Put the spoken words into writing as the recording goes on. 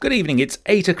Good evening, it's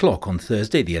 8 o'clock on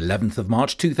Thursday, the 11th of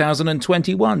March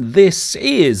 2021. This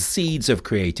is Seeds of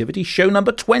Creativity, show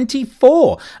number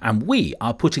 24, and we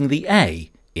are putting the A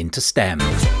into STEM.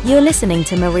 You're listening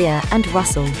to Maria and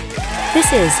Russell.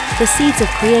 This is the Seeds of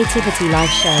Creativity live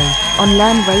show on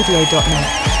learnradio.net.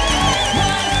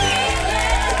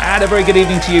 And a very good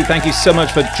evening to you. Thank you so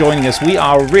much for joining us. We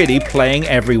are really playing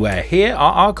everywhere. Here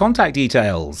are our contact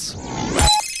details.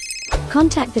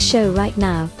 Contact the show right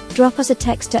now. Drop us a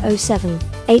text to 07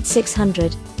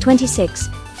 8600 26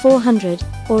 400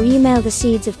 or email the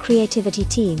Seeds of Creativity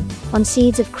team on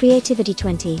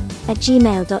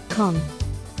seedsofcreativity20@gmail.com.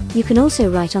 You can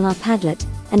also write on our Padlet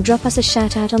and drop us a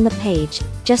shout out on the page.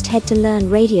 Just head to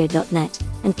learnradio.net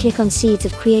and click on Seeds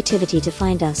of Creativity to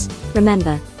find us.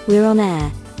 Remember, we're on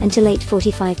air until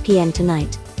 8:45 p.m.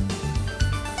 tonight.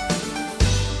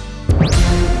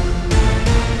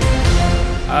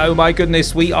 Oh my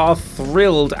goodness, we are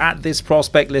thrilled at this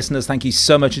prospect, listeners. Thank you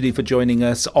so much indeed for joining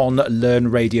us on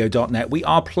learnradio.net. We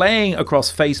are playing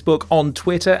across Facebook, on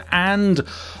Twitter, and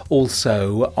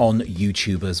also on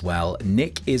YouTube as well.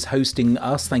 Nick is hosting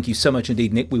us. Thank you so much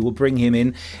indeed, Nick. We will bring him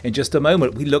in just a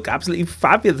moment. We look absolutely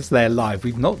fabulous there live.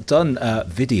 We've not done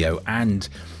video and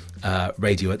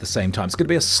radio at the same time. It's going to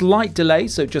be a slight delay,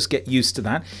 so just get used to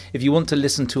that. If you want to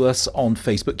listen to us on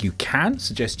Facebook, you can.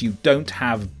 Suggest you don't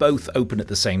have both open at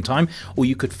the same time, or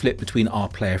you could flip between our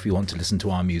player if you want to listen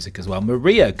to our music as well.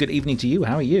 Maria, good evening to you.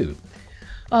 How are you?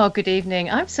 Oh, good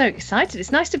evening. I'm so excited.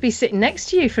 It's nice to be sitting next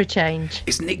to you for a change.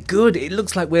 Isn't it good? It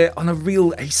looks like we're on a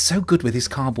real... He's so good with his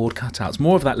cardboard cutouts.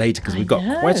 More of that later because we've got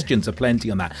questions aplenty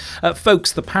on that.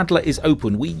 Folks, the Padlet is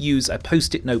open. We use a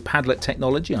post-it note Padlet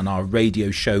technology on our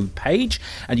radio show page,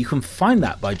 and you can find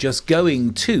that by just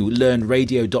going to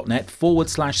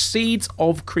learnradio.net/seeds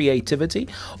of creativity,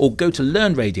 or go to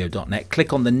learnradio.net,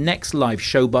 click on the next live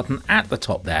show button at the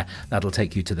top there. That'll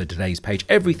take you to the today's page.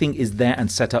 Everything is there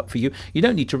and set up for you. You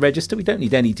don't need to register. We don't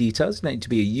need any details. You don't need to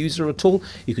be a user at all.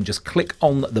 You can just click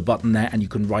on the button there and you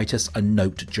can write us a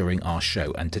note during our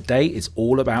show. And today is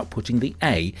all about putting the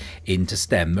A into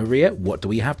STEM. Maria, what do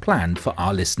we have planned for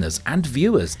our listeners and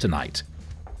viewers tonight?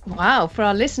 Wow, for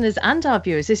our listeners and our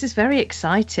viewers, this is very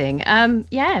exciting.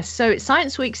 So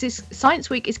Science Week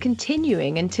is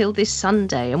continuing until this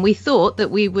Sunday, and we thought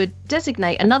that we would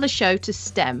designate another show to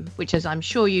STEM, which, as I'm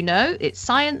sure you know, it's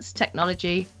science,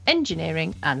 technology,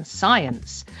 engineering and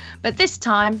science. But this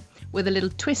time with a little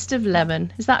twist of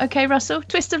lemon. Is that okay, Russell?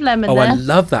 Twist of lemon there. I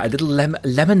love that. A little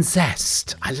lemon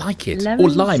zest. I like it. Lemon or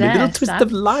lime. Zest, a little twist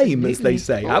of lime, as they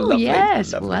say. Oh, lovely.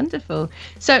 Yes, lovely. Wonderful.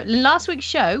 So last week's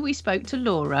show, we spoke to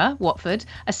Laura Watford,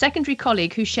 a secondary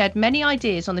colleague who shared many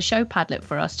ideas on the show Padlet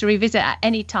for us to revisit at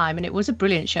any time. And it was a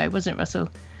brilliant show, wasn't it, Russell?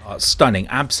 Stunning,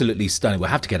 absolutely stunning. We'll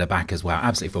have to get her back as well,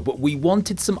 absolutely full. But we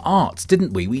wanted some arts,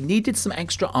 didn't we? We needed some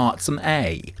extra art, some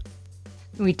A.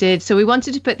 We did. So we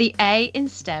wanted to put the A in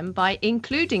STEM by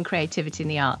including creativity in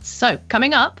the arts. So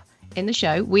coming up in the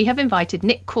show, we have invited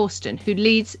Nick Corsten, who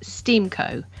leads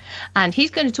STEAMco. And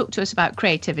he's going to talk to us about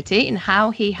creativity and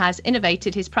how he has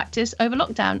innovated his practice over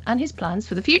lockdown and his plans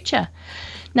for the future.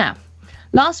 Now,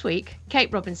 last week,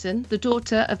 Kate Robinson, the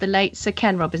daughter of the late Sir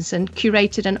Ken Robinson,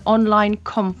 curated an online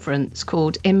conference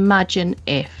called Imagine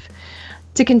If,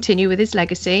 to continue with his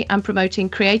legacy and promoting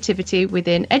creativity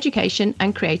within education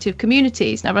and creative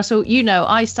communities. Now, Russell, you know,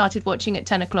 I started watching at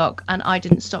 10 o'clock and I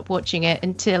didn't stop watching it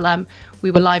until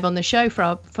we were live on the show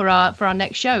for our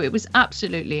next show. It was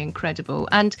absolutely incredible.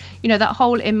 And, you know, that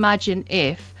whole Imagine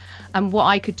If and what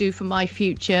I could do for my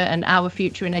future and our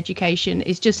future in education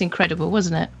is just incredible,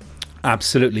 wasn't it?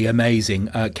 Absolutely amazing.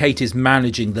 Kate is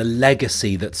managing the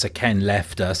legacy that Sir Ken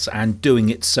left us and doing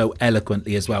it so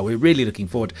eloquently as well. We're really looking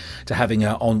forward to having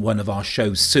her on one of our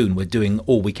shows soon. We're doing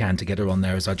all we can to get her on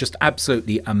there as well. Just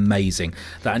absolutely amazing.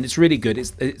 And it's really good.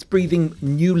 It's breathing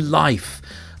new life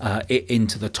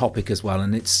into the topic as well.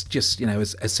 And it's just, you know,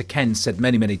 as Sir Ken said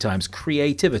many, many times,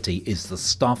 creativity is the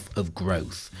stuff of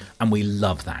growth. And we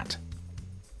love that.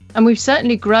 And we've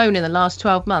certainly grown in the last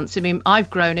 12 months. I mean, I've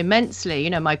grown immensely. You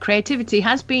know, my creativity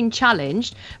has been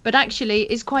challenged, but actually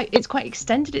it's quite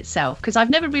extended itself, because I've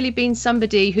never really been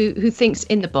somebody who thinks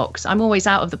in the box. I'm always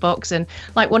out of the box, and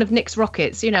like one of Nick's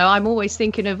rockets, you know, I'm always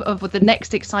thinking of the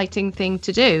next exciting thing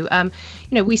to do.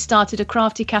 You know, we started a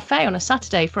crafty cafe on a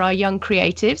Saturday for our young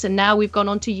creatives, and now we've gone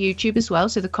onto YouTube as well,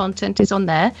 so the content is on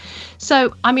there.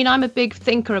 So, I mean, I'm a big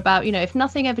thinker about, you know, if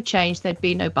nothing ever changed, there'd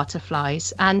be no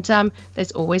butterflies, and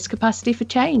there's always always capacity for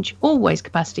change. Always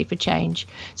capacity for change.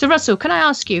 So, Russell, can I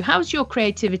ask you, how's your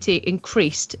creativity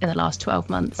increased in the last 12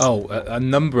 months? Oh,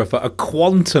 a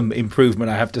quantum improvement,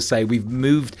 I have to say. We've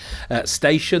moved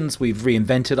stations, we've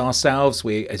reinvented ourselves.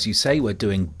 As you say, we're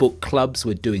doing book clubs,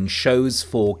 we're doing shows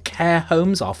for care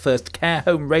homes. Our first care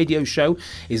home radio show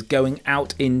is going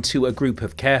out into a group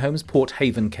of care homes, Port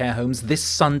Haven Care Homes, this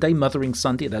Sunday, Mothering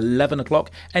Sunday at 11 o'clock.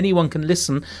 Anyone can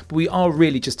listen, but we are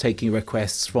really just taking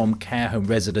requests from care home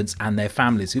residents and their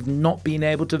families who've not been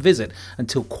able to visit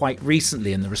until quite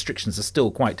recently, and the restrictions are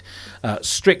still quite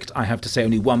strict. I have to say,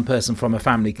 only one person from a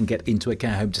family can get into a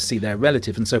care home to see their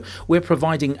relative, and so we're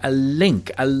providing a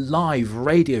link, a live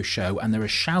radio show, and there are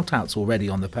shout outs already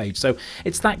on the page. So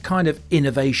it's that kind of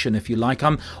innovation, if you like.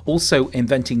 I'm also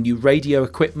inventing new radio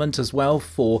equipment as well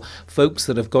for folks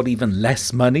that have got even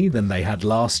less money than they had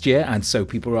last year, and so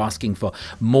people are asking for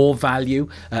more value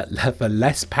for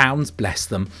less pounds, bless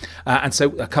them. And so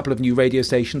a couple of new radio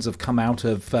stations have come out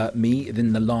of me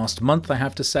in the last month, I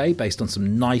have to say, based on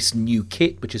some nice new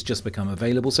kit which has just become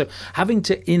available. So having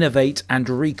to innovate and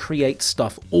recreate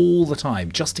stuff all the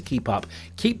time just to keep up,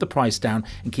 keep the price down,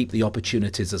 and keep the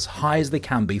opportunities as high as they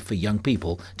can be for young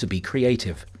people to be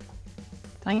creative.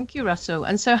 Thank you, Russell.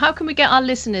 And so how can we get our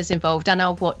listeners involved and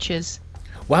our watchers?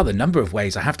 Well, the number of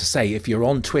ways, I have to say. If you're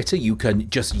on Twitter, you can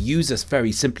just use us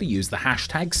very simply. Use the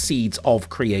hashtag Seeds of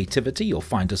Creativity. You'll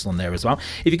find us on there as well.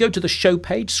 If you go to the show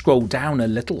page, scroll down a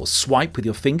little or swipe with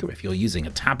your finger if you're using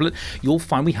a tablet, you'll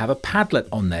find we have a Padlet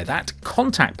on there. That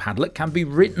contact Padlet can be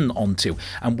written onto,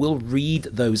 and we'll read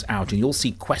those out, and you'll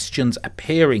see questions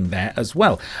appearing there as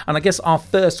well. And I guess our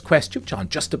first question, which I'm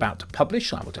just about to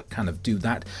publish, I will kind of do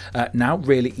that now,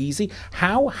 really easy.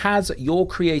 How has your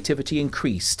creativity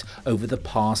increased over the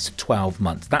past 12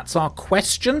 months? That's our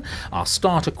question, our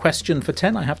starter question for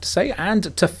 10, I have to say.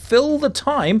 And to fill the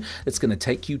time, it's going to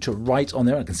take you to write on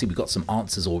there. I can see we've got some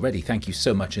answers already. Thank you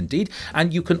so much indeed.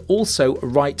 And you can also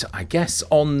write, I guess,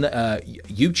 on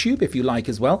YouTube if you like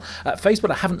as well.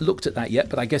 Facebook, I haven't looked at that yet,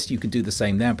 but I guess you can do the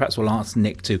same there. And perhaps we'll ask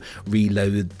Nick to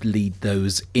relay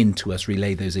those into us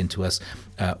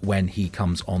when he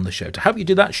comes on the show. To help you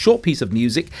do that, short piece of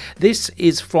music. This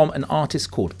is from an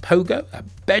artist called Pogo, a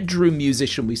bedroom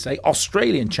musician, we say,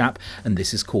 Australian chap, and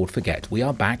this is called Forget. We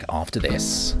are back after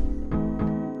this.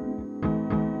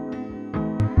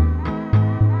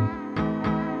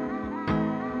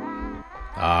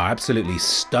 Absolutely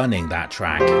stunning, that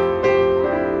track.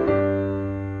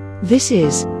 This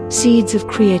is Seeds of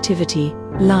Creativity,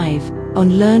 live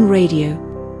on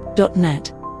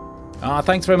learnradio.net.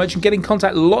 Thanks very much, and get in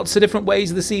contact lots of different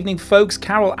ways this evening, folks.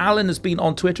 Carol Allen has been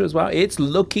on Twitter as well. It's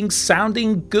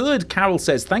sounding good, Carol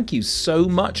says. Thank you so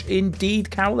much indeed,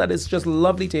 Carol. That is just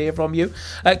lovely to hear from you.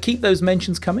 Keep those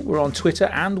mentions coming. We're on Twitter,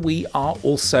 and we are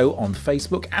also on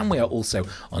Facebook, and we are also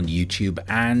on YouTube,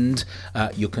 and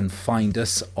you can find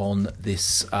us on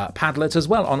this Padlet as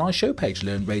well on our show page,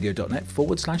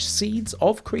 learnradio.net/seeds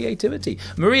of creativity.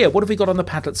 Maria, what have we got on the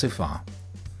Padlet so far?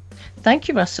 Thank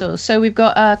you, Russell. So we've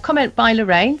got a comment by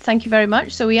Lorraine. Thank you very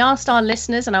much. So we asked our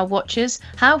listeners and our watchers,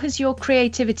 how has your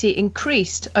creativity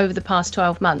increased over the past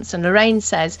 12 months? And Lorraine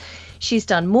says she's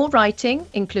done more writing,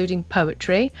 including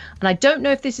poetry. And I don't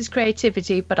know if this is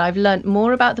creativity, but I've learnt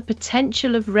more about the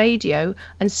potential of radio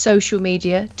and social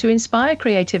media to inspire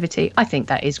creativity. I think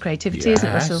that is creativity, isn't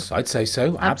it, Russell? Yes, I'd say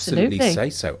so. Absolutely say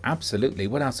so. Absolutely.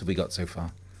 What else have we got so far?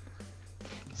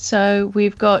 So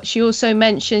she also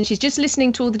mentioned she's just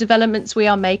listening to all the developments we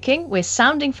are making. We're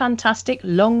sounding fantastic.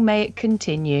 Long may it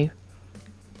continue.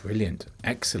 Brilliant.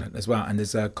 Excellent as well. And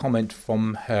there's a comment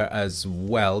from her as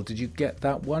well. Did you get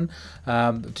that one?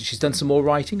 She's done some more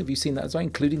writing. Have you seen that as well,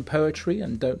 including poetry?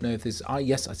 And don't know if there's...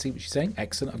 yes, I see what she's saying.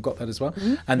 Excellent. I've got that as well.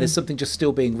 Mm-hmm. And there's something just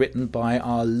still being written by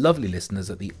our lovely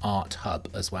listeners at the Art Hub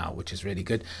as well, which is really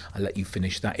good. I'll let you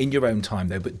finish that in your own time,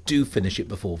 though, but do finish it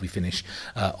before we finish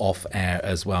off air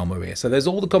as well, Maria. So there's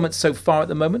all the comments so far at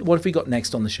the moment. What have we got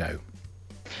next on the show?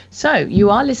 So you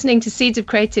are listening to Seeds of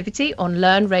Creativity on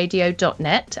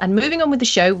learnradio.net, and moving on with the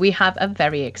show, we have a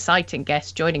very exciting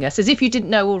guest joining us, as if you didn't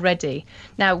know already.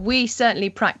 Now, we certainly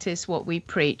practice what we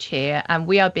preach here, and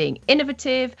we are being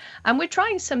innovative, and we're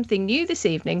trying something new this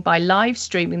evening by live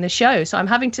streaming the show. So I'm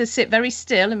having to sit very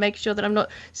still and make sure that I'm not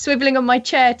swiveling on my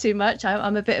chair too much.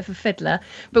 I'm a bit of a fiddler,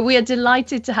 but we are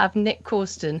delighted to have Nick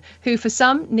Corsten, who for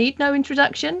some need no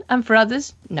introduction, and for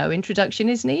others, no introduction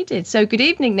is needed. So good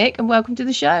evening, Nick, and welcome to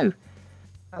the show.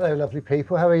 Hello, lovely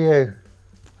people. How are you?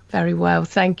 Very well,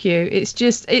 thank you. It's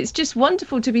just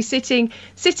wonderful to be sitting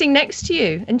next to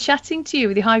you and chatting to you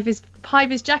with your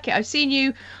high-vis jacket. I've seen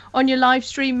you on your live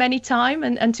stream many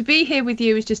times, and to be here with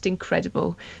you is just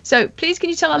incredible. So please, can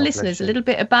you tell our listeners a little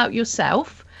bit about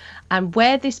yourself and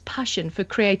where this passion for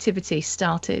creativity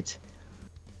started.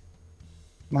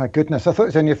 My goodness, I thought it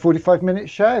was only a 45-minute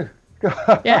show.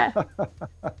 Yeah.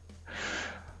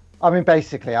 I mean,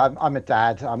 basically, I'm a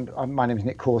dad. My name is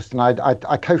Nick Corsten.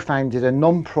 I co-founded a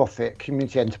non-profit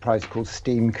community enterprise called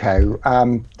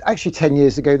STEAMco. Actually, 10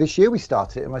 years ago this year, we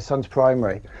started it in my son's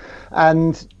primary.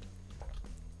 And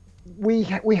we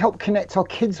help connect our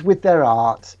kids with their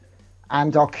art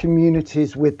and our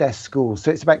communities with their schools.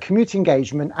 So it's about community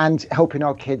engagement and helping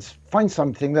our kids find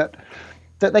something that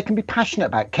they can be passionate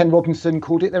about. Ken Robinson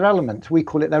called it their element. We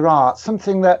call it their art,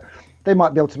 something that they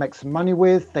might be able to make some money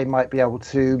with, they might be able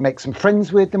to make some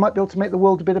friends with, they might be able to make the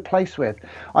world a better place with.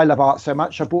 I love art so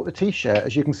much, I bought the t-shirt,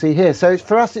 as you can see here. So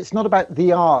for us, it's not about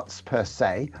the arts per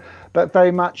se, but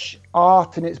very much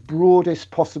art in its broadest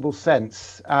possible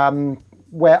sense,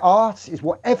 where art is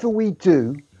whatever we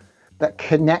do that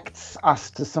connects us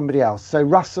to somebody else. So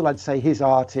Russell, I'd say his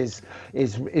art is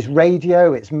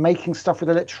radio, it's making stuff with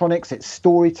electronics, it's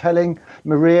storytelling.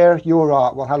 Maria, your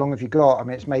art, well, how long have you got? I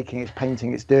mean, it's making, it's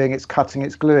painting, it's doing, it's cutting,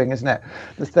 it's gluing, isn't it?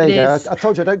 There you go. I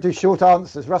told you I don't do short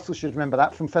answers. Russell should remember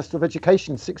that from Festival of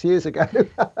Education 6 years ago.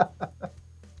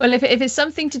 Well, if it's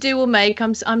something to do or make,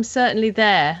 I'm certainly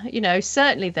there,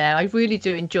 certainly there. I really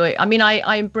do enjoy it. I mean,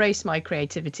 I embrace my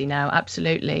creativity now,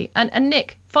 absolutely. And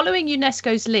Nick, following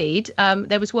UNESCO's lead,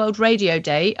 there was World Radio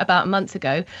Day about a month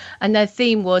ago, and their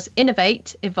theme was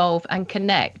Innovate, Evolve and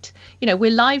Connect.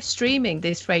 We're live streaming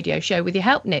this radio show with your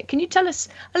help, Nick. Can you tell us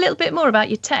a little bit more about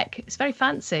your tech? It's very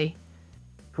fancy.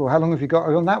 Cool. How long have you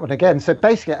got on that one again? So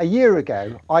basically, a year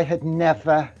ago, I had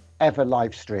never ever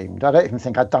live streamed. I don't even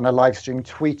think I'd done a live stream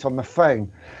tweet on the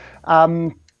phone.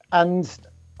 And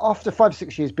after 5 or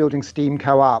 6 years building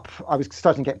STEAMco up, I was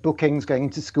starting to get bookings going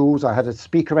into schools. I had a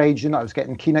speaker agent. I was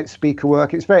getting keynote speaker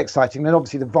work. It was very exciting. Then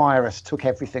obviously the virus took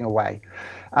everything away.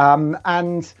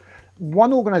 And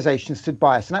one organisation stood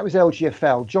by us, and that was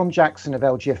LGFL. John Jackson of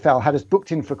LGFL had us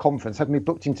booked in for a conference, had me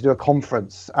booked in to do a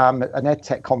conference, an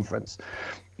EdTech conference.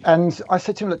 And I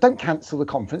said to him, look, don't cancel the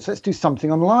conference. Let's do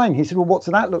something online. He said, well, what's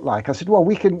that look like? I said, well,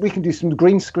 we can do some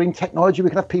green screen technology. We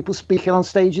can have people speaking on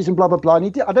stages and blah, blah, blah. And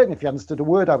he did. I don't know if he understood a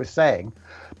word I was saying,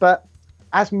 but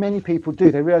as many people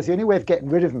do, they realize the only way of getting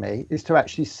rid of me is to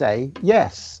actually say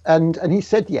yes. And he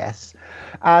said yes.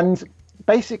 And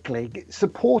basically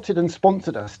supported and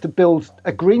sponsored us to build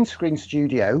a green screen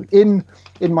studio in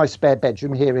my spare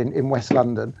bedroom here in West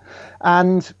London.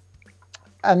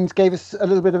 And gave us a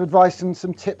little bit of advice and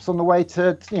some tips on the way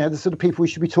to, the sort of people we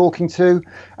should be talking to.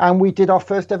 And we did our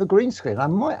first ever green screen. I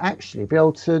might actually be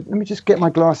able to, let me just get my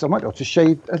glasses. I might be able to show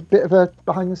you a bit of a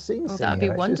behind the scenes thing. That would be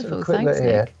here, wonderful. Thanks,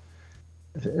 Nick.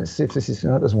 Let's see if this is,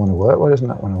 no, it doesn't want to work. Why doesn't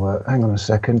that want to work? Hang on a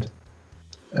second.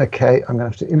 Okay, I'm going to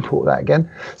have to import that again.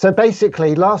 So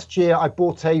basically, last year I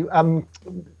bought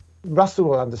Russell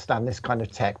will understand this kind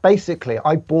of tech. Basically,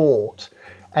 I bought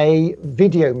a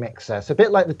video mixer. So a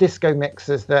bit like the disco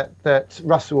mixers that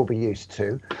Russell will be used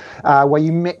to, where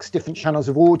you mix different channels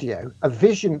of audio. A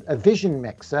vision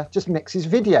mixer just mixes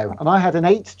video. And I had an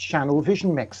 8-channel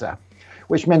vision mixer,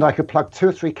 which meant I could plug 2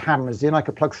 or 3 cameras in. I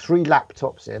could plug 3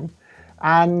 laptops in.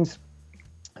 And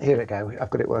here we go. I've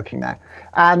got it working now.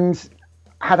 And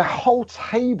had a whole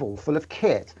table full of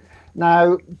kit.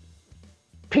 Now,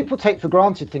 people take for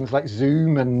granted things like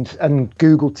Zoom and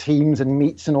Google Teams and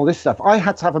Meets and all this stuff. I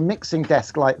had to have a mixing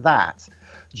desk like that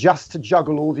just to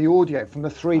juggle all the audio from the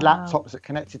 3 laptops that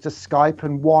connected to Skype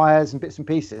and wires and bits and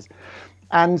pieces.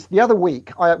 And the other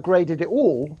week, I upgraded it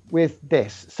all with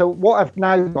this. So what I've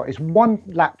now got is 1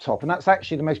 laptop, and that's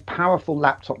actually the most powerful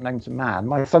laptop known to man.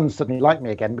 My sons suddenly like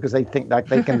me again because they think that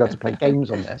they can be able to play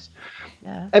games on this.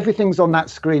 Yeah. Everything's on that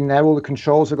screen there, all the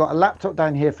controls. I've got a laptop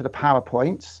down here for the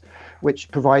PowerPoints, which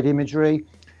provide imagery.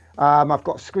 I've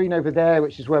got a screen over there,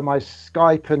 which is where my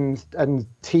Skype and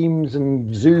Teams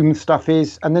and Zoom stuff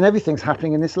is. And then everything's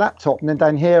happening in this laptop. And then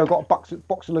down here, I've got a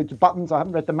box of loads of buttons. I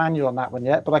haven't read the manual on that one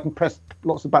yet, but I can press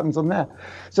lots of buttons on there.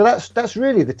 So that's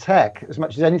really the tech as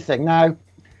much as anything. Now,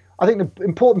 I think the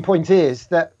important point is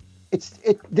that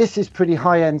this is pretty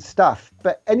high-end stuff,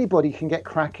 but anybody can get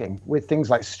cracking with things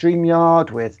like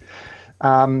StreamYard, with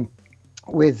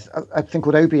a thing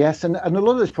called OBS, and a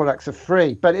lot of those products are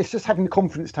free, but it's just having the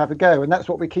confidence to have a go, and that's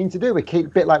what we're keen to do. We're keen, a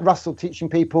bit like Russell teaching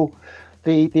people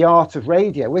the art of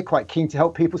radio. We're quite keen to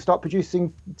help people start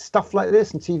producing stuff like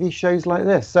this and TV shows like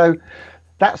this. So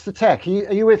that's the tech.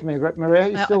 Are you with me,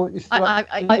 Maria?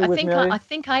 I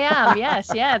think I am. Yes,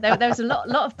 yeah. There's a lot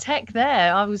of tech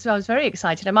there. I was very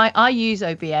excited. I use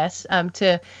OBS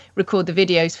to record the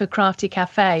videos for Crafty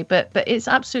Cafe, but it's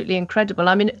absolutely incredible.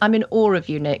 I'm in awe of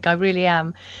you, Nick. I really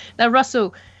am. Now,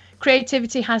 Russell,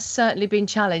 creativity has certainly been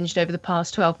challenged over the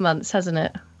past 12 months, hasn't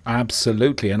it?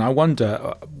 Absolutely. And I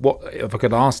wonder, what if I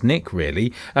could ask Nick,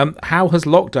 really, how has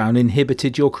lockdown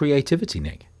inhibited your creativity,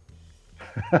 Nick?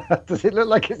 Does it look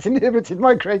like it's inhibited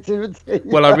my creativity?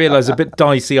 Well, I realise a bit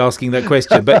dicey asking that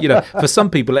question, but, for some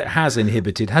people it has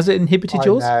inhibited. Has it inhibited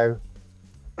yours? No.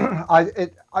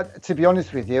 To be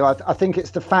honest with you, I think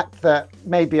it's the fact that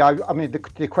maybe,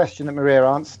 the question that Maria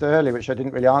answered earlier, which I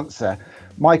didn't really answer,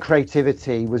 my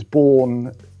creativity was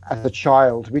born as a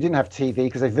child. We didn't have TV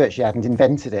because they virtually hadn't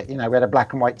invented it. We had a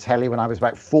black and white telly when I was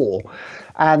about 4.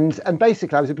 And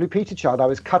basically I was a Blue Peter child. I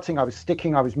was cutting, I was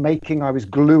sticking, I was making, I was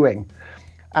gluing.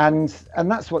 And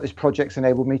that's what this project's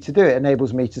enabled me to do. It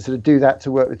enables me to sort of do that,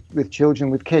 to work with children,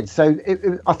 with kids. So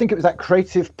I think it was that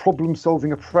creative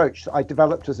problem-solving approach that I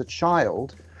developed as a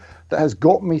child that has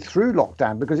got me through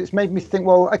lockdown, because it's made me think,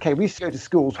 well, okay, we used to go to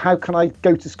schools. How can I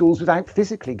go to schools without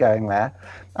physically going there?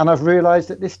 And I've realised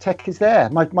that this tech is there.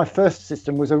 My first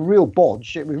system was a real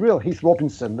bodge. It was real Heath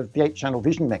Robinson, the 8-channel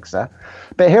vision mixer.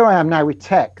 But here I am now with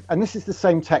tech, and this is the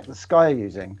same tech that Sky are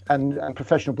using, and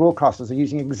professional broadcasters are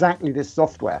using exactly this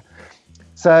software.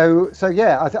 So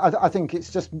yeah, I think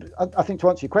it's just, I think to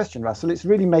answer your question, Russell, it's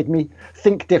really made me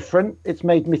think different. It's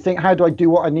made me think, how do I do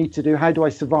what I need to do? How do I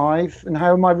survive? And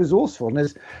how am I resourceful?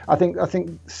 And I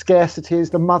think scarcity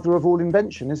is the mother of all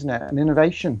invention, isn't it? And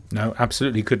innovation. No,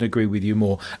 absolutely. Couldn't agree with you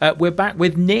more. We're back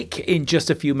with Nick in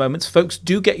just a few moments. Folks,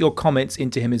 do get your comments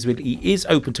into him as well. He is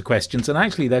open to questions, and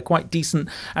actually they're quite decent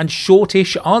and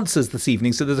shortish answers this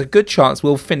evening. So there's a good chance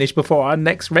we'll finish before our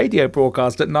next radio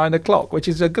broadcast at 9:00, which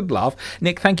is a good laugh.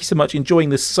 Nick, thank you so much. Enjoying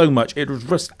this so much. It was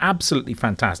just absolutely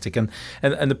fantastic. And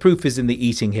the proof is in the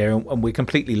eating here. And we're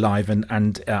completely live.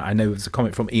 And I know there's a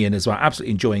comment from Ian as well.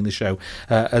 Absolutely enjoying the show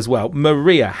as well.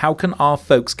 Maria, how can our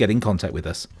folks get in contact with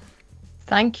us?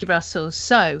 Thank you, Russell.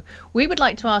 So we would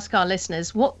like to ask our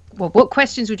listeners, what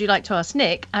questions would you like to ask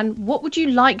Nick, and what would you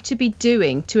like to be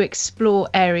doing to explore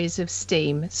areas of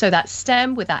STEAM? So that's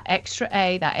STEM with that extra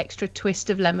A, that extra twist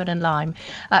of lemon and lime.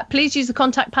 Please use the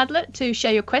contact Padlet to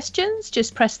share your questions.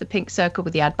 Just press the pink circle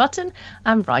with the add button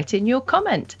and write in your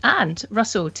comment. And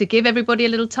Russell, to give everybody a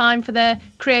little time for their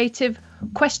creative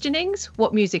questionings,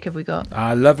 what music have we got?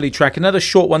 Lovely track. Another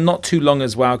short one, not too long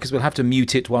as well, because we'll have to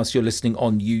mute it whilst you're listening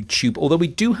on YouTube. Although we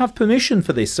do have permission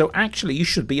for this, so actually you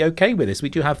should be okay with this. We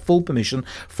do have full permission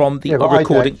from the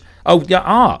recording. Oh, yeah.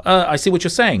 I see what you're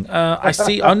saying. I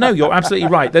see. Oh, no, you're absolutely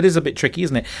right. That is a bit tricky,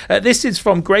 isn't it? This is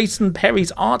from Grayson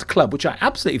Perry's Art Club, which I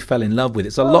absolutely fell in love with.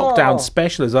 It's a lockdown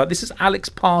special as well. This is Alex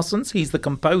Parsons. He's the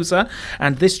composer.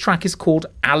 And this track is called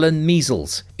Alan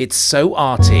Measles. It's so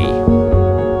arty.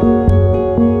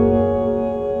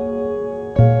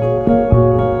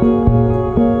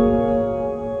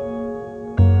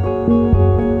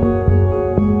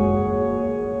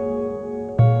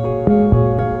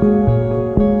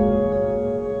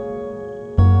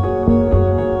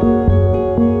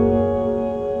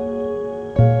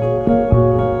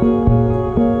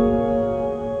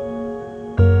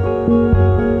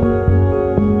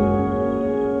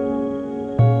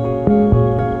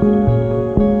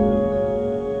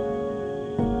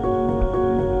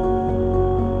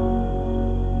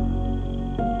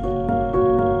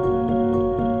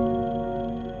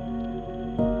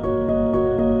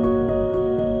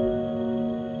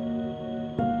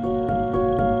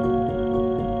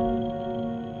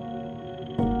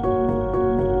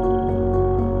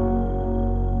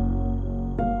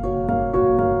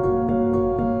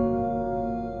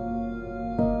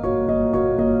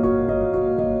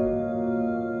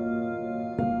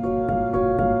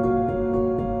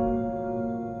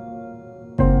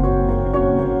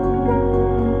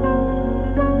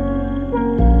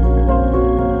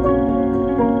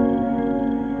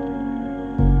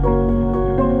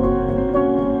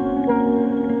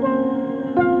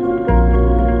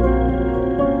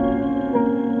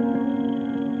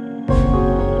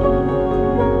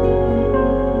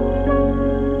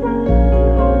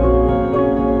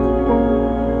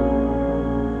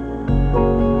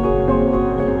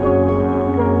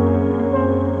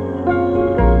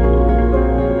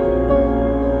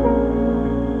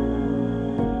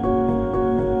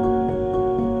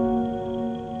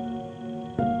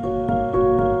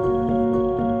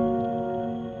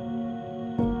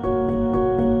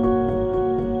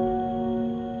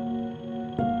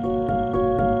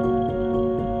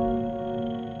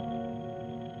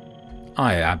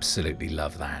 I absolutely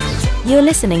love that. You're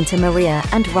listening to Maria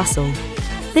and Russell.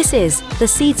 This is the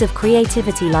Seeds of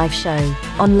Creativity live show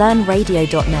on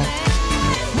LearnRadio.net.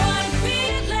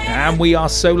 And we are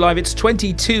so live. It's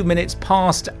 22 minutes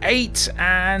past 8,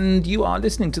 and you are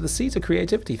listening to the Seeds of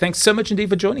Creativity. Thanks so much indeed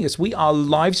for joining us. We are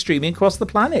live streaming across the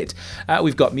planet.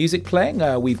 We've got music playing,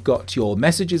 we've got your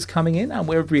messages coming in, and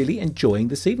we're really enjoying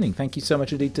this evening. Thank you so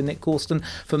much indeed to Nick Corsten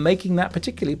for making that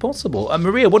particularly possible.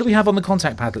 Maria, what do we have on the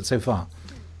contact Padlet so far?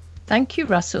 Thank you,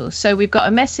 Russell. So we've got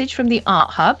a message from the Art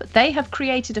Hub. They have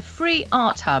created a free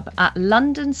art hub at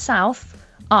London South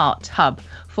Art Hub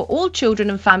for all children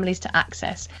and families to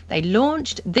access. They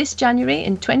launched this January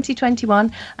in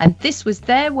 2021, and this was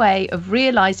their way of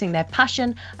realising their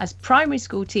passion as primary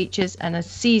school teachers and a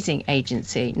seizing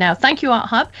agency. Now, thank you, Art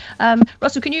Hub.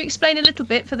 Russell, can you explain a little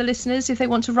bit for the listeners if they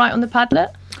want to write on the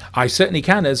Padlet? I certainly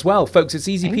can as well. Folks, it's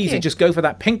easy Thank peasy. you. Just go for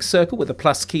that pink circle with a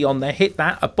plus key on there. Hit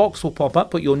that. A box will pop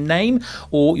up. Put your name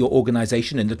or your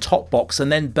organisation in the top box.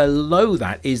 And then below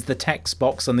that is the text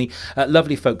box. And the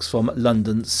lovely folks from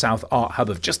London South Art Hub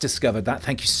have just discovered that.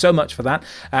 Thank you so much for that.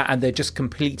 And they've just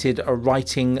completed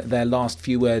writing their last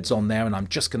few words on there. And I'm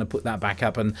just going to put that back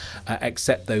up and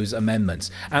accept those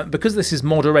amendments. Because this is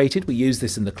moderated, we use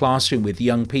this in the classroom with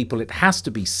young people. It has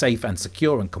to be safe and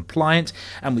secure and compliant.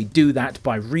 And we do that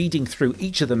by reading through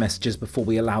each of the messages before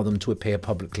we allow them to appear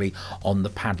publicly on the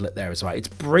Padlet there as well. It's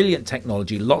brilliant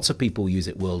technology. Lots of people use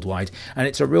it worldwide, and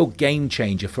it's a real game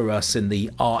changer for us in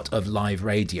the art of live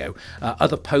radio.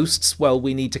 Other posts, well,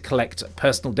 we need to collect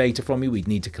personal data from you. We'd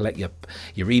need to collect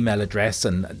your email address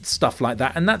and stuff like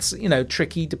that. And that's,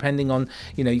 tricky depending on,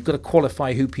 you've got to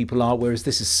qualify who people are, whereas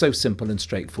this is so simple and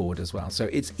straightforward as well. So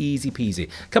it's easy peasy.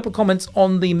 A couple of comments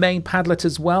on the main Padlet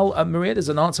as well. Maria, there's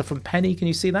an answer from Penny. Can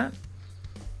you see that?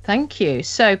 Thank you.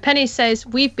 So Penny says,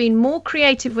 we've been more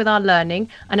creative with our learning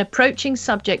and approaching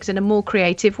subjects in a more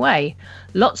creative way.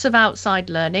 Lots of outside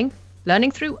learning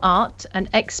through art and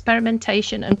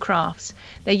experimentation and crafts.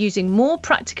 They're using more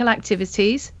practical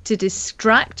activities to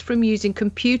distract from using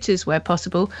computers where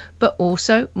possible, but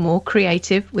also more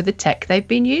creative with the tech they've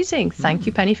been using. Thank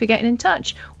you, Penny, for getting in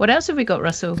touch. What else have we got,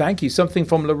 Russell? Thank you. Something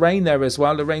from Lorraine there as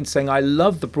well. Lorraine saying, I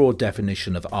love the broad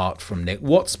definition of art from Nick.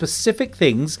 What specific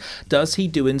things does he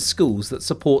do in schools that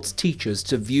supports teachers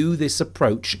to view this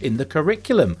approach in the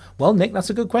curriculum? Well, Nick,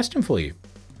 that's a good question for you.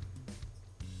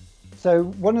 So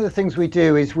one of the things we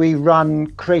do is we run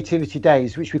creativity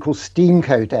days, which we call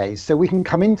STEAMCO days. So we can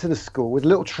come into the school with a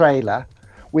little trailer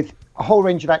with a whole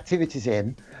range of activities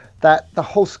in that the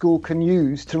whole school can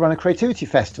use to run a creativity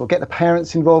festival, get the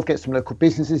parents involved, get some local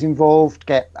businesses involved,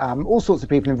 get all sorts of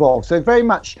people involved. So very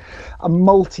much a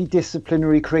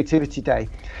multidisciplinary creativity day.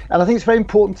 And I think it's very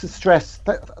important to stress,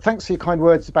 thanks for your kind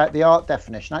words about the art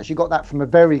definition. I actually got that from a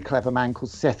very clever man called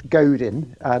Seth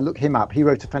Godin. Look him up. He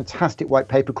wrote a fantastic white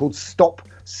paper called Stop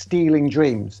Stealing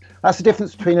Dreams. That's the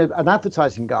difference between an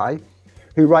advertising guy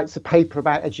who writes a paper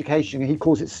about education, and he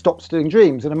calls it Stop Stealing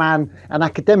Dreams, and an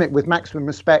academic with maximum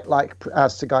respect like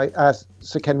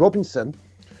Sir Ken Robinson,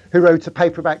 who wrote a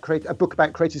paper about a book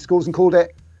about creative schools and called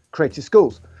it Creative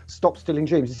Schools, Stop Stealing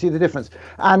Dreams. You see the difference?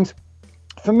 And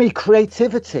for me,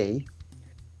 creativity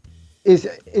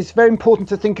is very important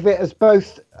to think of it as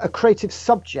both a creative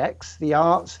subjects, the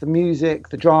arts, the music,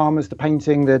 the dramas, the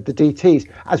painting, the DTs,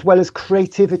 as well as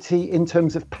creativity in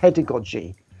terms of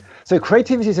pedagogy. So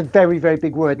creativity is a very, very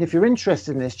big word. And if you're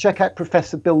interested in this, check out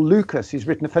Professor Bill Lucas, who's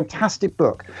written a fantastic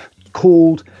book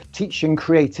called Teaching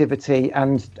Creativity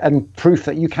and Proof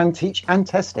that you can teach and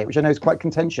test it, which I know is quite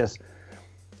contentious.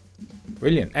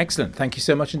 Brilliant. Excellent. Thank you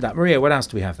so much in that. Maria, what else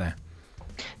do we have there?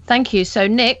 Thank you. So,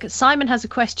 Nick, Simon has a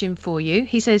question for you.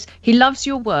 He says he loves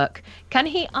your work. Can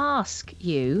he ask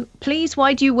you, please,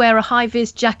 why do you wear a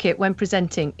high-vis jacket when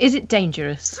presenting? Is it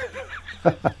dangerous?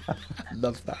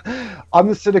 Love that. I'm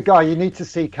the sort of guy you need to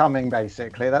see coming,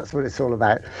 basically. That's what it's all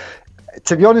about.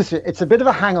 To be honest with you, it's a bit of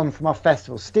a hang-on from our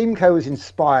festival. STEAMCO is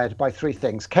inspired by three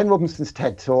things. Ken Robinson's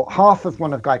TED Talk, half of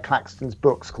one of Guy Claxton's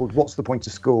books called What's the Point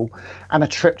of School, and a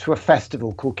trip to a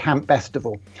festival called Camp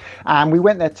Festival. And we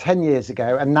went there 10 years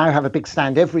ago and now have a big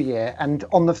stand every year. And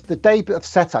on the day of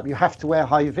setup, you have to wear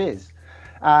high-vis.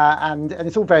 And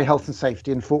it's all very health and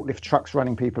safety and forklift trucks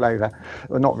running people over,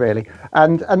 or not really.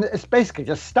 And it's basically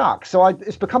just stuck. So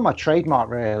it's become my trademark,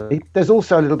 really. There's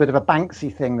also a little bit of a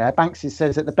Banksy thing there. Banksy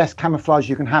says that the best camouflage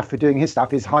you can have for doing his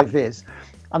stuff is high vis.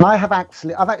 And I've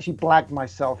actually blagged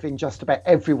myself in just about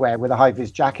everywhere with a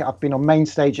high-vis jacket. I've been on main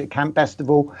stage at Camp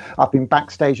Festival. I've been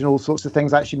backstage and all sorts of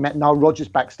things. I actually met Nile Rodgers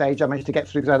backstage. I managed to get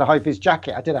through because I had a high-vis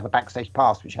jacket. I did have a backstage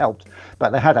pass, which helped, but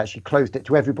they had actually closed it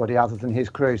to everybody other than his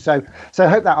crew. So I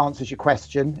hope that answers your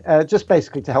question. Just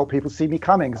basically to help people see me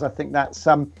coming, because I think that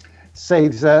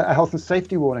saves a health and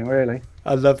safety warning, really.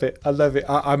 I love it. I love it.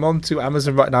 I'm on to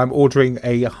Amazon right now. I'm ordering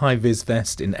a high-vis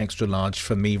vest in extra large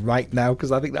for me right now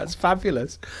because I think that's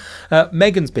fabulous.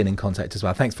 Megan's been in contact as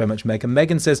well. Thanks very much, Megan.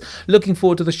 Megan says, looking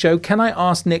forward to the show. Can I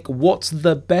ask Nick, what's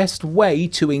the best way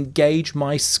to engage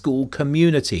my school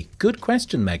community? Good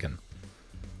question, Megan.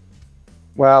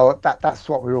 Well, that's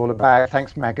what we're all about.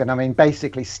 Thanks, Megan. I mean,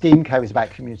 basically, STEAMCO is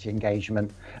about community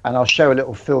engagement. And I'll show a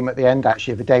little film at the end,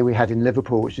 actually, of a day we had in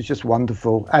Liverpool, which is just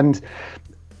wonderful. And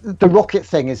the rocket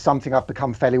thing is something I've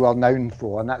become fairly well known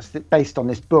for, and that's based on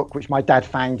this book which my dad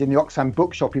found in the Oxfam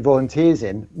bookshop he volunteers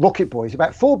in, Rocket Boys,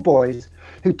 about 4 boys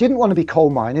who didn't want to be coal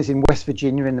miners in West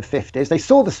Virginia in the 50s. They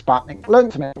saw the Sputnik,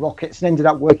 learned to make rockets, and ended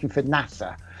up working for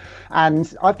NASA.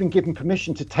 And I've been given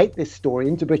permission to take this story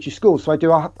into British schools. So I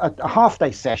do a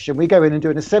half-day session. We go in and do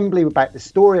an assembly about the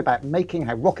story, about making,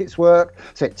 how rockets work.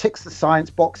 So it ticks the science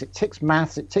box, it ticks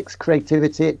maths, it ticks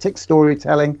creativity, it ticks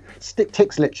storytelling, it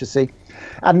ticks literacy.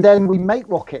 And then we make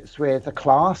rockets with a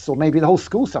class or maybe the whole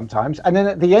school sometimes. And then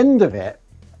at the end of it,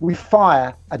 we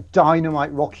fire a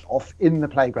dynamite rocket off in the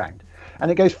playground. And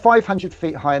it goes 500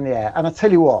 feet high in the air. And I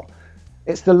tell you what,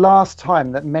 it's the last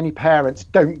time that many parents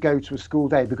don't go to a school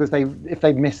day because if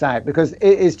they miss out, because it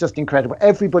is just incredible.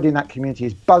 Everybody in that community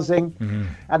is buzzing.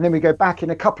 And then we go back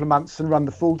in a couple of months and run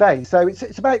the full day. So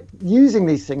it's about using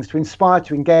these things to inspire,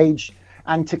 to engage,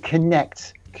 and to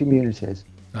connect communities.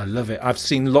 I love it. I've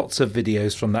seen lots of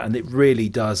videos from that, and it really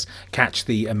does catch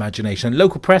the imagination. And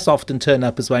local press often turn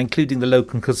up as well, including the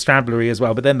local constabulary as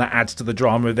well, but then that adds to the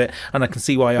drama of it, and I can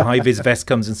see why a high-vis vest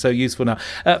comes in so useful now.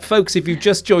 Folks, if you've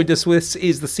just joined us, this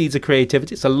is the Seeds of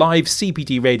Creativity. It's a live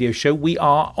CPD radio show. We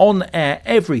are on air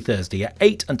every Thursday at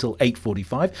 8 until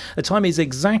 8:45. The time is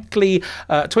exactly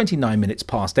 29 minutes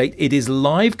past 8. It is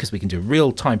live because we can do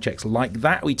real-time checks like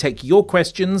that. We take your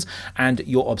questions and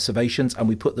your observations, and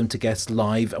we put them to guests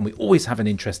live. And we always have an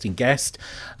interesting guest,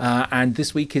 and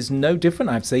this week is no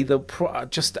different. I'd say they're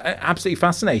just absolutely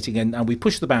fascinating, and we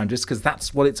push the boundaries because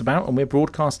that's what it's about, and we're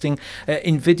broadcasting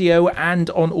in video and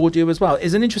on audio as well.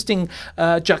 It's an interesting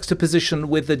juxtaposition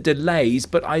with the delays,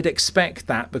 but I'd expect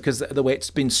that because of the way it's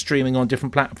been streaming on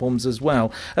different platforms as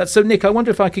well. So Nick, I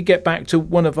wonder if I could get back to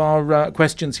one of our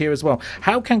questions here as well.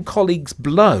 How can colleagues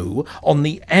blow on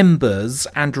the embers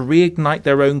and reignite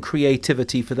their own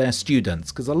creativity for their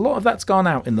students? Because a lot of that's gone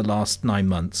out in the last 9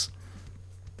 months.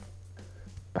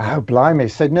 Oh, blimey.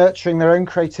 So nurturing their own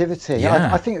creativity.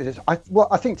 Yeah. I think it is. I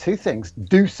think 2 things.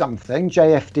 Do something,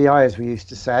 JFDI as we used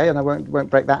to say, and I won't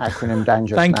break that acronym down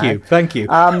just Thank now.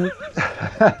 you.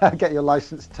 Get your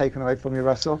license taken away from you,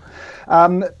 Russell.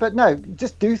 But no,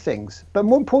 just do things. But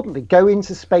more importantly, go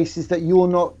into spaces that you're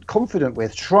not confident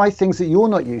with. Try things that you're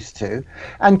not used to,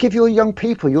 and give your young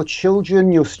people, your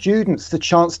children, your students, the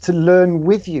chance to learn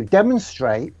with you.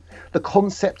 Demonstrate the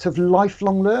concept of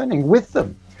lifelong learning with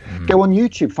them. Go on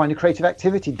YouTube, find a creative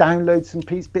activity, download some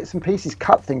bits and pieces,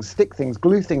 cut things, stick things,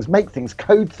 glue things, make things,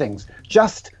 code things.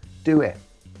 Just do it.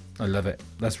 I love it.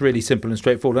 That's really simple and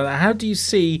straightforward. And how do you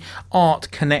see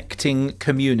art connecting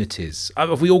communities?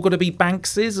 Have we all got to be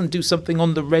Bankses and do something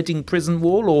on the Reading prison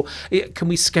wall, or can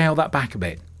we scale that back a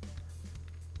bit?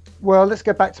 Well, let's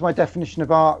go back to my definition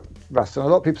of art, Russell. A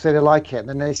lot of people say they like it, and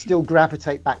then they still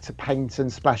gravitate back to paint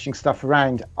and splashing stuff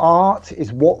around. Art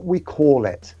is what we call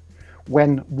it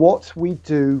when what we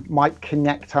do might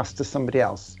connect us to somebody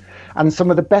else. And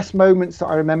some of the best moments that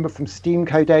I remember from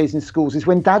STEAMCO days in schools is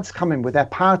when dads come in with their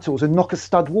power tools and knock a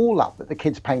stud wall up that the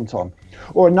kids paint on.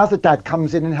 Or another dad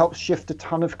comes in and helps shift a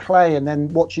ton of clay and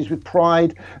then watches with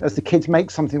pride as the kids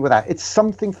make something with that. It's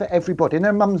something for everybody. And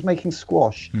their mum's making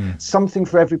squash, something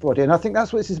for everybody. And I think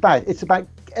that's what this is about. It's about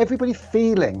everybody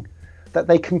feeling that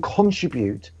they can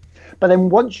contribute. But then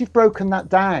once you've broken that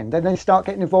down, then they start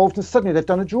getting involved, and suddenly they've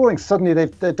done a drawing. Suddenly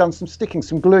they've done some sticking,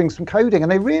 some gluing, some coding,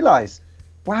 and they realise,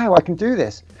 wow, I can do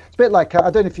this. It's a bit like, I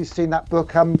don't know if you've seen that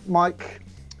book Mike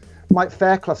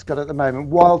Fairclough's got at the moment,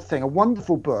 Wild Thing, a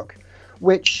wonderful book,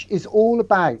 which is all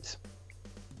about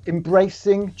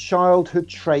embracing childhood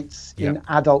traits in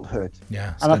adulthood.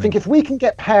 Yeah, and I think if we can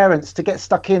get parents to get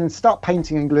stuck in and start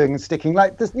painting and gluing and sticking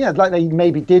like this, like they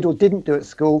maybe did or didn't do at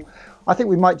school, I think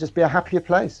we might just be a happier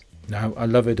place. No, I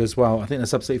love it as well. I think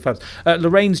that's absolutely fabulous.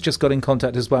 Lorraine's just got in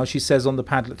contact as well. She says on the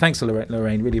Padlet, thanks,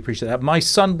 Lorraine, really appreciate that. My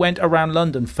son went around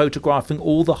London photographing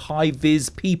all the high-vis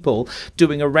people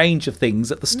doing a range of things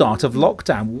at the start of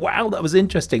lockdown. Wow, that was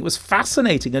interesting. It was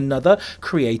fascinating. Another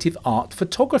creative art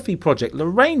photography project.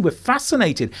 Lorraine, we're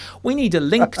fascinated. We need a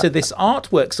link to this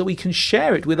artwork so we can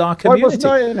share it with our community. Why wasn't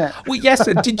I in it? Well, yes.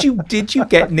 Did you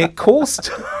get Nick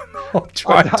Corst?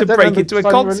 trying to break into a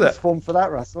concert. Form for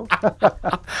that, Russell.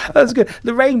 That's good.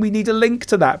 Lorraine, we need a link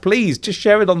to that, please. Just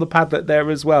share it on the Padlet there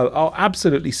as well. Oh,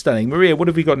 absolutely stunning. Maria, what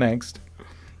have we got next?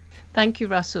 Thank you,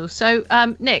 Russell. So,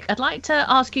 Nick, I'd like to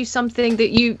ask you something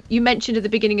that you mentioned at the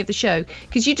beginning of the show,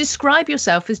 because you describe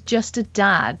yourself as just a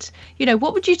dad. You know,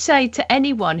 what would you say to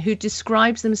anyone who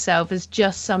describes themselves as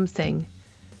just something?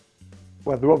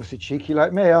 Well, they're obviously cheeky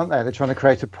like me, aren't they? They're trying to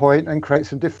create a point and create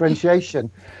some differentiation.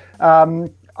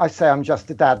 I say I'm just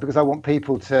a dad because I want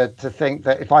people to think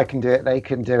that if I can do it, they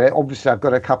can do it. Obviously, I've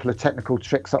got a couple of technical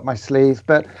tricks up my sleeve,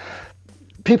 but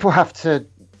people have to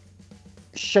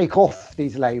shake off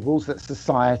these labels that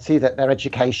society, that their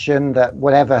education, that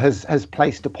whatever has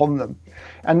placed upon them,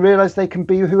 and realize they can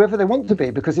be whoever they want to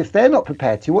be. Because if they're not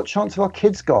prepared to, what chance have our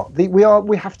kids got?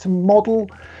 We have to model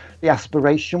the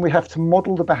aspiration, we have to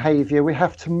model the behavior, we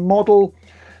have to model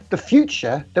the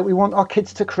future that we want our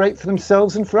kids to create for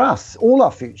themselves and for us, all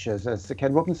our futures, as Sir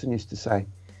Ken Robinson used to say.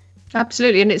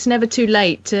 Absolutely. And it's never too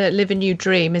late to live a new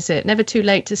dream, is it? Never too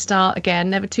late to start again,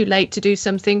 never too late to do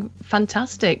something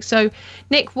fantastic. So,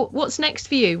 Nick, what's next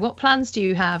for you? What plans do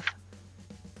you have?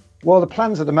 Well, the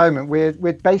plans at the moment, we're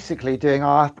basically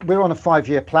we're on a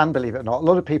 5-year plan, believe it or not. A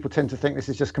lot of people tend to think this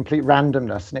is just complete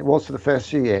randomness, and it was for the first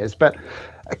few years. But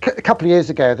a couple of years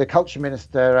ago, the Culture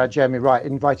Minister, Jeremy Wright,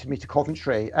 invited me to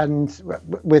Coventry and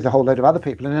with a whole load of other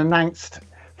people and announced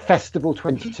Festival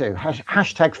 22,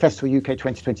 hashtag Festival UK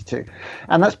 2022.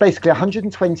 And that's basically a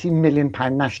 £120 million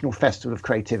national festival of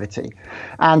creativity.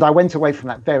 And I went away from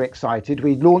that very excited.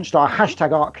 We launched our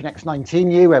hashtag Art Connects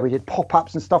 19 year, where we did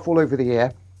pop-ups and stuff all over the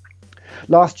year.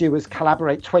 Last year was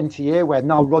Collaborate 20 year, where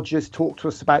Nile Rodgers talked to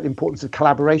us about the importance of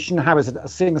collaboration. How as a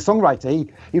singer-songwriter,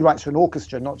 he writes for an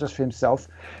orchestra, not just for himself.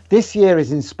 This year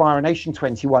is Inspire a Nation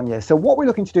 21 year. So what we're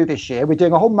looking to do this year, we're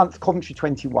doing a whole month Coventry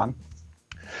 21.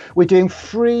 We're doing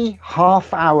free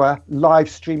half-hour live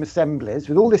stream assemblies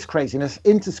with all this craziness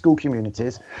into school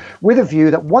communities, with a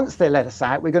view that once they let us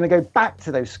out, we're going to go back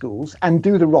to those schools and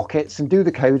do the rockets and do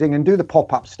the coding and do the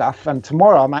pop-up stuff. And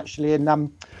tomorrow I'm actually in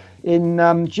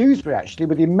Dewsbury, actually,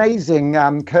 with the amazing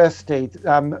Kirsty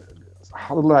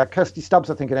Stubbs,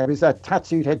 I think her name is, a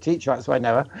tattooed head teacher, that's why I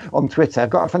know her, on Twitter. I've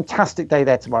got a fantastic day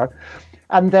there tomorrow.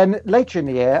 And then later in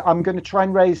the year, I'm going to try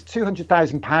and raise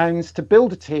 £200,000 to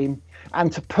build a team and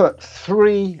to put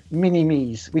 3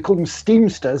 mini-me's, we call them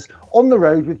Steamsters, on the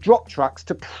road with drop trucks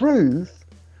to prove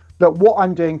that what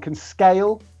I'm doing can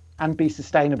scale and be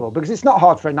sustainable. Because it's not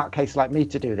hard for a nutcase like me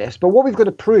to do this, but what we've got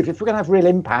to prove, if we're going to have real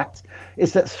impact,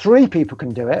 is that 3 people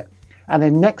can do it. And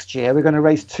then next year, we're going to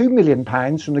raise £2 million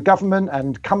from the government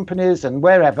and companies and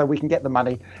wherever we can get the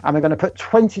money. And we're going to put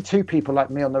 22 people like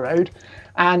me on the road.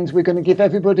 And we're going to give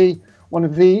everybody one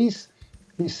of these.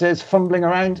 He says, fumbling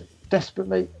around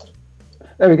desperately.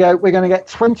 There we go. We're going to get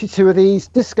 22 of these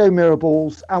disco mirror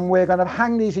balls, and we're going to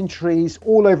hang these in trees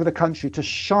all over the country to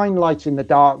shine light in the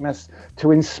darkness,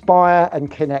 to inspire and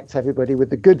connect everybody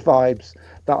with the good vibes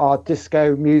that are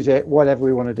disco music, whatever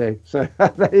we want to do. So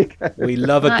there you go. We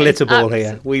love a glitter ball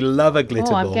here. We love a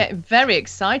glitter ball. I'm getting very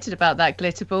excited about that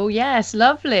glitter ball. Yes,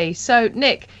 lovely. So,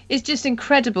 Nick, it's just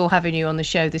incredible having you on the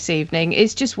show this evening.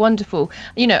 It's just wonderful.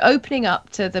 You know, opening up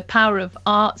to the power of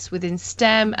arts within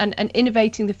STEM and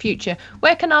innovating the future.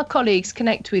 Where can our colleagues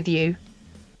connect with you?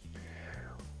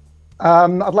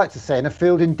 I'd like to say in a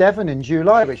field in Devon in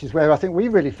July, which is where I think we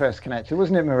really first connected,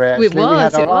 wasn't it, Maria? It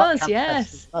was,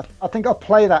 yes. I think I'll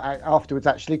play that out afterwards,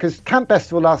 actually, because Camp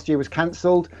Bestival last year was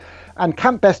cancelled, and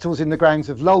Camp Bestival's in the grounds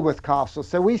of Lulworth Castle.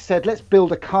 So we said, let's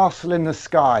build a castle in the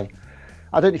sky.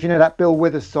 I don't know if you know that Bill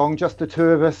Withers song, Just the Two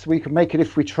of Us. We can make it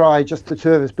if we try, just the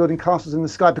two of us, building castles in the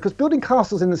sky. Because building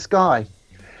castles in the sky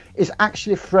is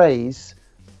actually a phrase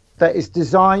that is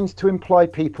designed to imply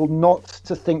people not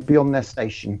to think beyond their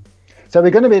station. So we're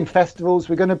going to be in festivals,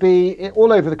 we're going to be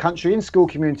all over the country in school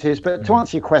communities, but to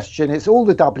answer your question, it's all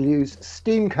the W's,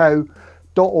 steamco.org.uk.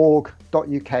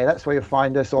 That's where you'll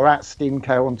find us, or at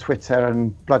Steamco on Twitter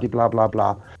and bloody blah, blah,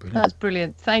 blah. Brilliant. That's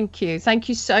brilliant. Thank you. Thank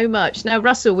you so much. Now,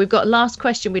 Russell, we've got a last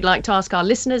question we'd like to ask our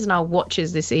listeners and our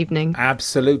watchers this evening.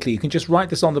 Absolutely. You can just write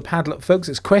this on the Padlet, folks.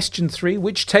 It's question 3.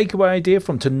 Which takeaway idea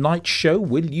from tonight's show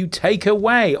will you take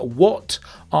away? What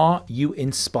are you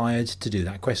inspired to do?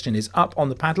 That question is up on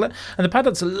the Padlet. And the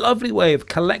Padlet's a lovely way of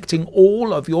collecting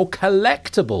all of your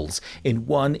collectibles in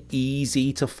one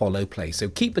easy to follow place. So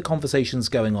keep the conversations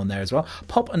going on there as well. well.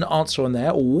 Pop an answer on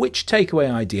there. Which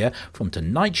takeaway idea from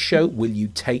tonight's show will you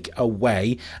take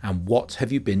away, and what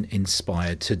have you been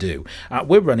inspired to do?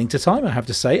 We're running to time, I have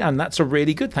to say, and that's a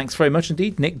really good. Thanks very much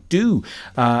indeed, Nick. Do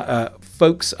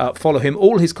folks follow him.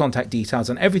 All his contact details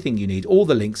and everything you need, all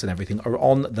the links and everything are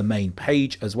on the main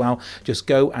page as well. Just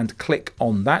go and click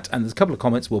on that, and there's a couple of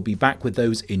comments. We'll be back with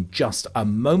those in just a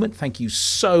moment. Thank you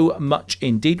so much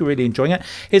indeed. We're really enjoying it.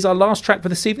 Here's our last track for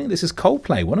this evening. This is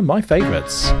Coldplay, one of my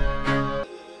favourites.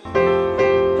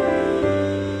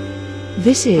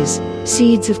 This is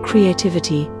Seeds of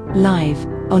Creativity, live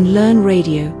on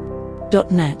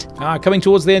LearnRadio.net. Coming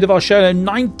towards the end of our show,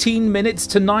 19 minutes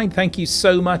to 9. Thank you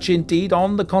so much indeed.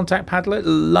 On the Contact Padlet,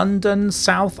 London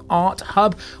South Art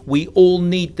Hub. We all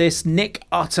need this. Nick,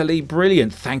 utterly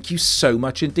brilliant. Thank you so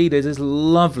much indeed. It is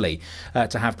lovely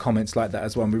to have comments like that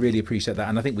as well. And we really appreciate that.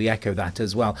 And I think we echo that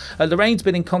as well. Lorraine's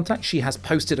been in contact. She has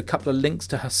posted a couple of links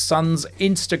to her son's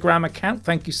Instagram account.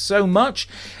 Thank you so much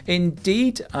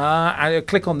indeed.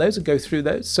 Click on those and go through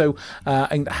those. So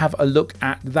and have a look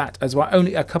at that as well.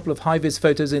 Only a couple of high-vis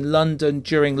photos in London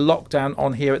during lockdown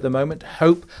on here at the moment.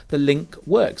 Hope the link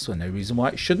works. Well, no reason why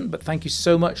it shouldn't, but thank you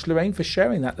so much, Lorraine, for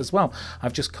sharing that as well.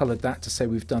 I've just coloured that to say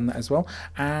we've done that as well,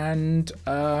 and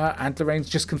Lorraine's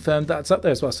just confirmed that's up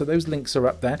there as well. So those links are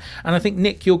up there. And I think,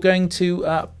 Nick, you're going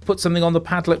to put something on the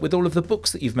Padlet with all of the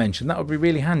books that you've mentioned. That would be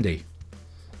really handy.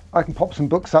 I can pop some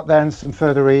books up there and some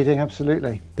further reading.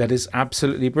 Absolutely. That is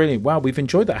absolutely brilliant. Wow, we've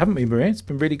enjoyed that, haven't we, Maria? It's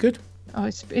been really good. Oh,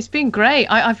 it's been great.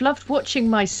 I've loved watching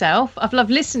myself. I've loved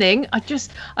listening.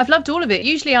 I've loved all of it.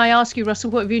 Usually I ask you,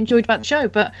 Russell, what have you enjoyed about the show?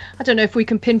 But I don't know if we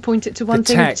can pinpoint it to one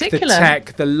thing in particular.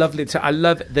 The lovely tech. I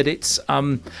love that it's,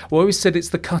 we always said it's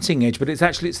the cutting edge, but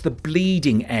it's the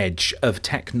bleeding edge of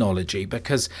technology,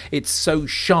 because it's so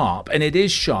sharp, and it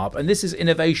is sharp. And this is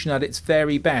innovation at its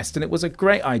very best. And it was a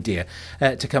great idea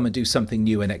to come and do something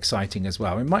new and exciting as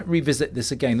well. We might revisit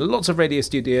this again. Lots of radio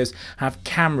studios have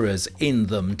cameras in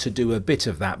them to do a bit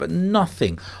of that, but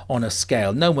nothing on a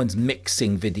scale. No one's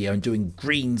mixing video and doing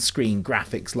green screen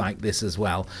graphics like this as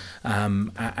well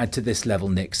to this level,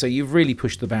 Nick. So you've really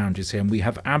pushed the boundaries here, and we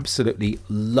have absolutely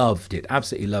loved it.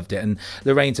 And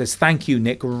Lorraine says, thank you,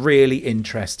 Nick. Really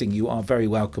interesting. You are very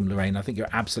welcome, Lorraine. I think you're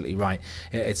absolutely right.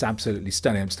 It's absolutely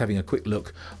stunning. I'm just having a quick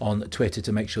look on Twitter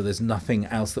to make sure there's nothing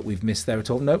else that we've missed there at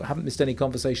all. No, haven't missed any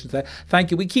conversations there. Thank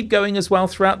you. We keep going as well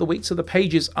throughout the week, so the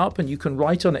page is up and you can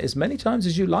write on it as many times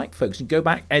as you like, folks. You go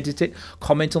back, edit it,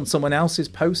 comment on someone else's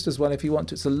post as well if you want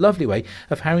to. It's a lovely way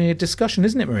of having a discussion,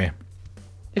 isn't it, Maria?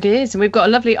 It is, and we've got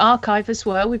a lovely archive as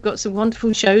well. We've got some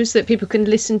wonderful shows that people can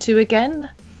listen to again.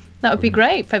 That would be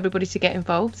great for everybody to get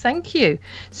involved. Thank you.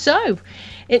 So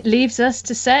it leaves us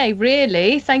to say,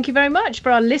 really, thank you very much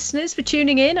for our listeners for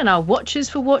tuning in, and our watchers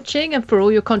for watching, and for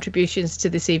all your contributions to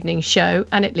this evening's show.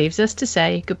 And it leaves us to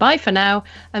say goodbye for now,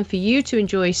 and for you to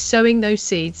enjoy sowing those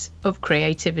seeds of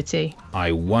creativity.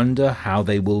 I wonder how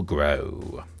they will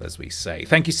grow, as we say.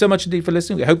 Thank you so much indeed for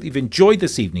listening. We hope you've enjoyed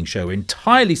this evening's show.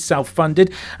 Entirely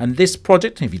self-funded, and this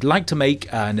project, if you'd like to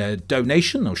make a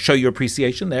donation or show your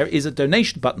appreciation, there is a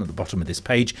donation button at the bottom of this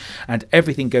page, and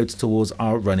everything goes towards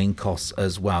our running costs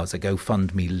as well. It's a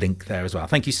GoFundMe link there as well.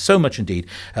 Thank you so much indeed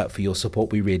for your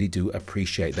support. We really do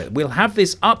appreciate that. We'll have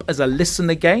this up as a listen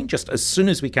again just as soon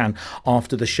as we can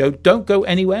after the show. Don't go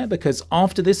anywhere, because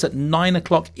after this at 9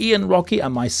 o'clock, Ian Rocky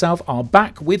and myself are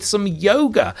back with some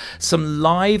yoga, some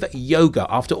live yoga.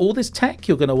 After all this tech,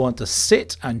 you're going to want to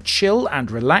sit and chill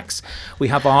and relax. We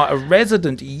have our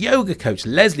resident yoga coach,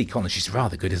 Leslie Collins. She's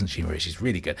rather good, isn't she, Maria? She's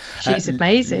really good. She's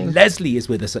amazing. Leslie is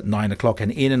with us at 9 o'clock,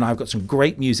 and Ian and I have got some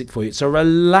great music for you. It's a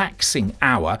relaxing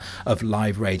hour of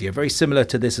live radio, very similar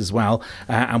to this as well,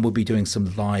 and we'll be doing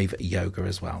some live yoga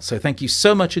as well. So thank you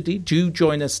so much indeed. Do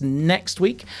join us next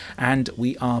week, and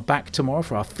we are back tomorrow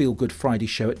for our Feel Good Friday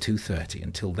show at 2:30.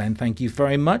 Until then, thank you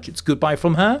very much. It's goodbye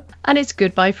from her. And it's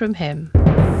goodbye from him.